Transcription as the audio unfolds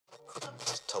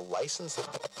license it.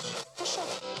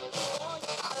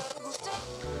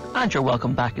 And you're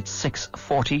welcome back. It's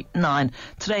 6:49.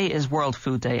 Today is World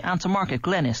Food Day, and to mark it,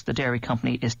 Glennis, the dairy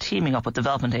company, is teaming up with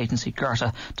development agency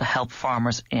Gorta to help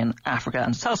farmers in Africa.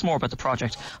 And to tell us more about the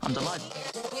project, I'm delighted.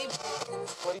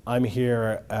 I'm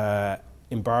here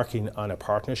embarking on a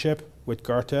partnership with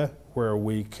Gorta where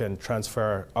we can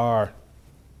transfer our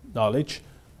knowledge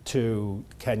to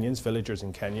Kenyans, villagers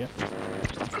in Kenya.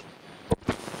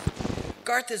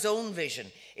 Gorta's own vision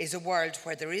is a world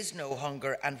where there is no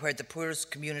hunger and where the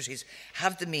poorest communities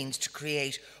have the means to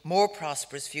create more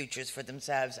prosperous futures for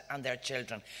themselves and their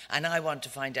children. And I want to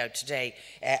find out today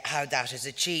how that is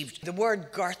achieved. The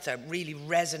word Gorta really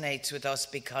resonates with us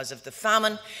because of the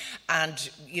famine, and,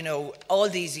 you know, all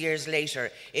these years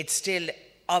later, it still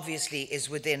obviously is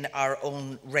within our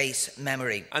own race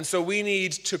memory. And so we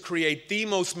need to create the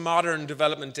most modern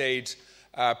development aid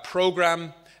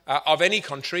programme of any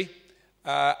country.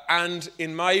 And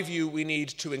in my view, we need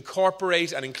to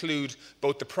incorporate and include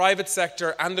both the private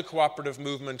sector and the cooperative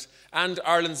movement and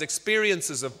Ireland's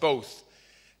experiences of both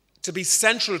to be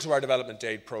central to our development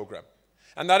aid programme.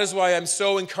 And that is why I'm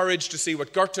so encouraged to see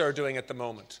what Gorta are doing at the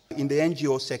moment. In the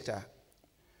NGO sector,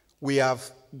 we have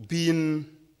been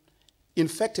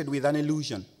infected with an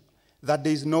illusion that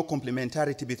there is no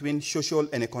complementarity between social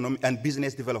and economic and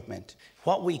business development.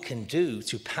 What we can do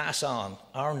to pass on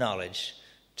our knowledge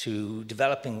to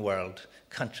developing world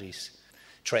countries,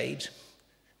 trade,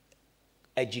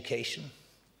 education,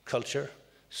 culture,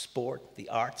 sport, the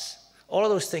arts, all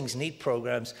of those things need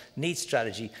programs, need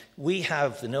strategy. We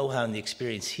have the know-how and the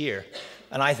experience here,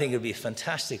 and I think it would be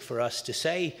fantastic for us to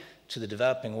say to the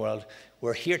developing world,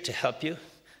 we're here to help you,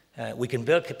 we can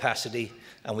build capacity,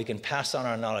 and we can pass on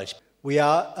our knowledge. We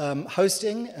are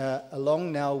hosting,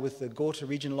 along now with the Gorta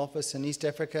Regional Office in East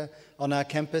Africa, on our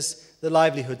campus, the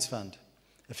Livelihoods Fund,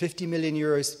 a €50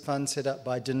 million fund set up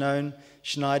by Danone,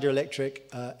 Schneider Electric,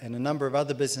 and a number of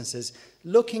other businesses,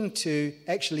 looking to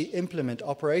actually implement,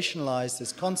 operationalize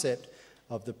this concept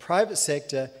of the private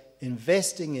sector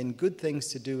investing in good things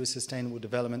to do with sustainable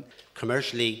development.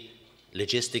 Commercially,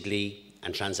 logistically,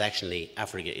 and transactionally,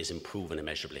 Africa is improving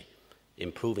immeasurably.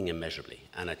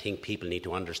 And I think people need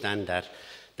to understand that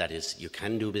is, you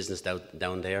can do business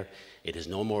down there. It is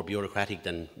no more bureaucratic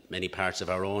than many parts of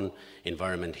our own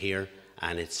environment here,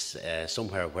 and it's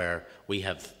somewhere where we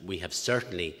have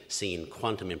certainly seen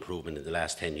quantum improvement in the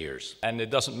last 10 years. And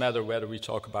it doesn't matter whether we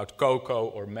talk about cocoa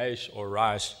or maize or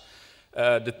rice.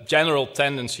 The general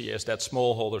tendency is that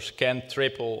smallholders can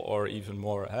triple or even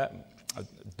more,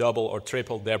 double or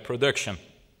triple their production.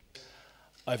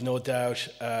 I've no doubt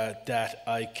that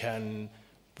I can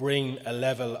bring a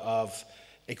level of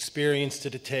experience to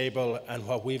the table, and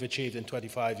what we've achieved in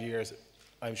 25 years,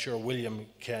 I'm sure William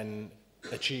can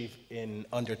achieve in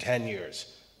under 10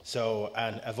 years. So,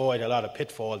 and avoid a lot of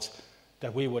pitfalls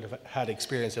that we would have had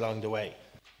experience along the way.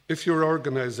 If your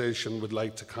organisation would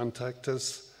like to contact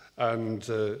us and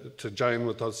to join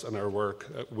with us in our work,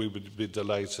 we would be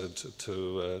delighted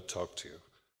to talk to you.